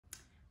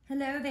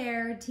Hello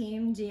there,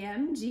 Team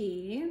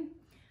GMG.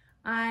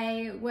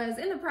 I was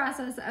in the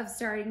process of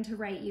starting to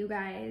write you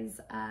guys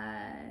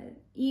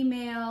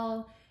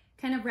email,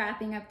 kind of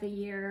wrapping up the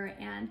year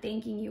and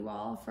thanking you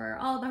all for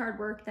all the hard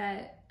work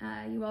that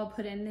you all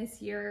put in this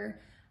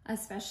year,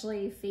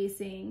 especially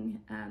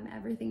facing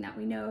everything that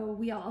we know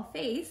we all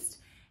faced.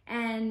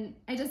 And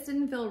I just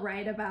didn't feel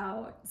right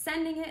about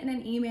sending it in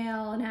an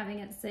email and having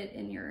it sit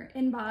in your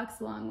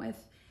inbox along with,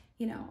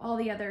 you know, all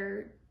the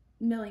other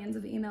millions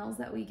of emails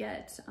that we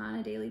get on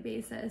a daily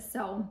basis.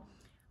 So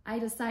I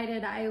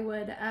decided I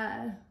would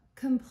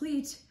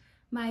complete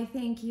my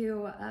thank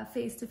you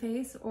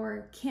face-to-face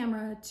or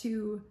camera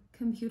to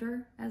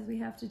computer, as we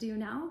have to do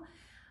now,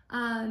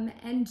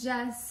 and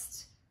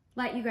just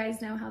let you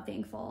guys know how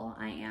thankful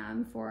I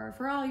am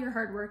for all your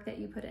hard work that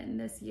you put in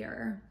this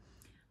year.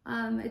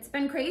 It's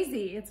been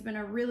crazy. It's been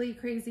a really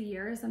crazy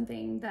year,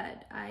 something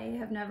that I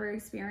have never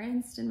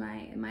experienced in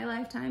my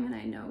lifetime, and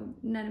I know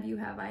none of you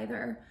have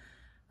either.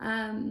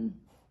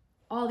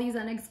 All these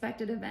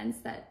unexpected events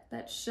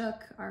that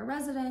shook our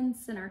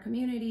residents and our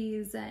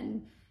communities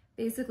and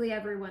basically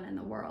everyone in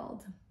the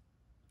world.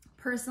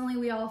 Personally,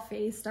 we all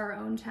faced our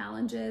own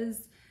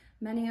challenges.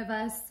 Many of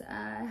us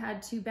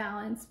had to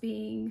balance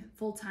being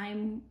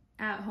full-time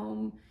at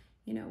home,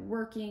 you know,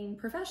 working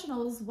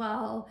professionals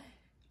while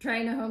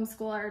trying to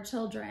homeschool our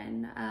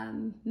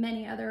children.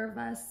 Many other of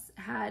us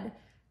had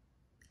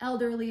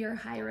elderly or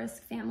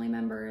high-risk family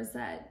members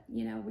that,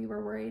 you know, we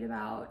were worried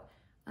about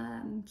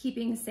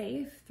keeping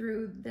safe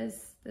through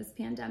this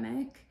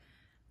pandemic.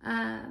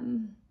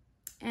 And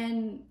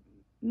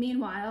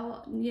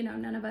meanwhile, you know,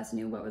 none of us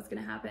knew what was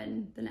going to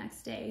happen the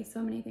next day.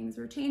 So many things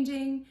were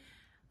changing,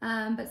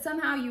 but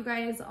somehow you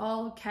guys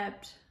all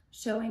kept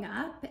showing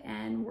up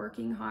and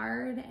working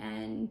hard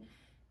and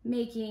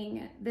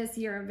making this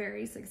year a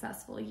very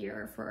successful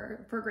year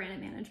for Granite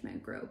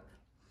Management Group.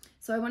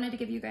 So I wanted to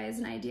give you guys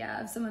an idea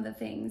of some of the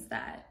things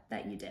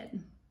that you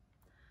did.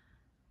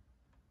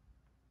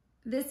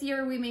 This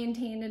year, we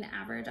maintained an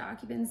average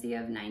occupancy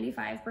of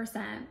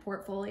 95%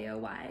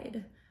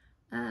 portfolio-wide.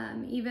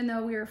 Even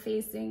though we were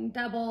facing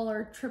double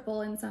or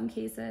triple in some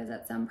cases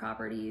at some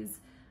properties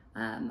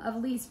of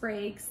lease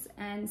breaks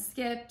and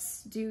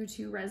skips due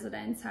to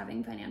residents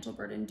having financial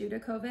burden due to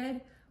COVID,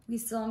 we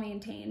still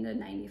maintained a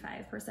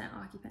 95%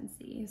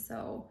 occupancy.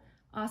 So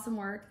awesome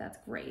work, that's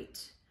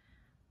great.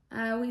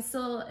 We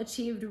still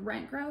achieved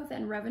rent growth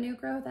and revenue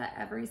growth at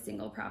every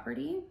single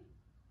property.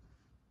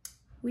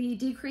 We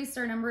decreased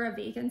our number of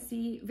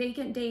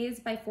vacant days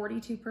by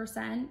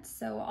 42%.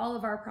 So all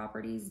of our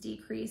properties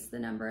decreased the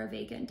number of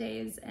vacant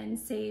days and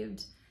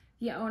saved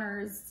the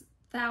owners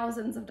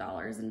thousands of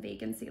dollars in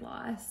vacancy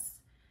loss.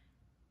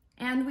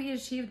 And we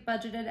achieved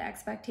budgeted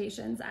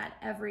expectations at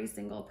every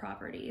single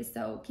property.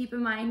 So keep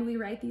in mind, we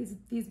write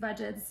these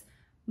budgets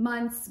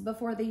months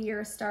before the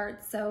year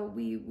starts. So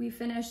we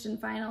finished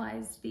and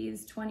finalized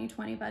these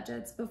 2020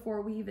 budgets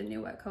before we even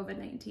knew what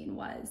COVID-19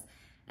 was.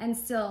 And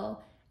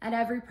still, at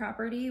every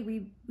property,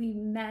 we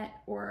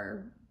met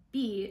or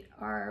beat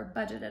our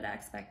budgeted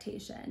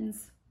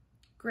expectations.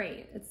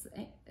 Great,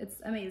 it's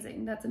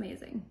amazing, that's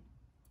amazing.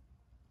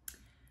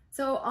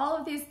 So all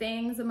of these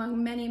things,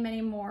 among many,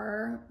 many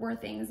more, were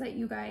things that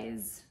you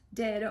guys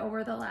did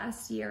over the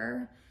last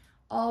year,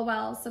 all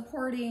while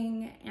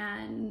supporting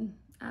and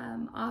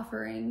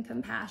offering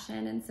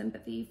compassion and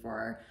sympathy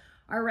for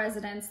our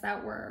residents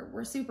that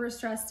were super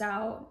stressed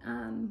out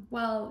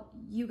while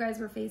you guys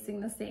were facing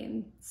the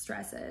same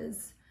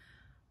stresses.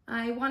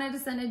 I wanted to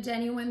send a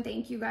genuine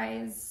thank you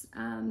guys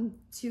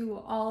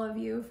to all of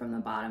you from the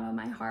bottom of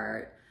my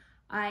heart.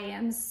 I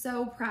am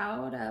so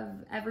proud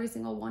of every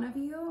single one of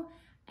you,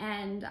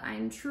 and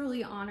I'm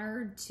truly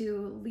honored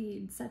to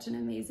lead such an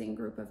amazing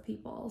group of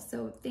people.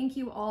 So thank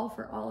you all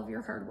for all of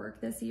your hard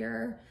work this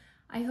year.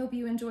 I hope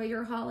you enjoy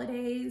your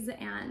holidays,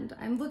 and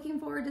I'm looking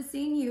forward to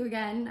seeing you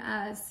again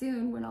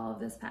soon when all of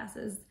this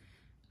passes.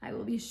 I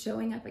will be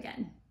showing up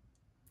again.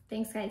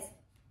 Thanks, guys.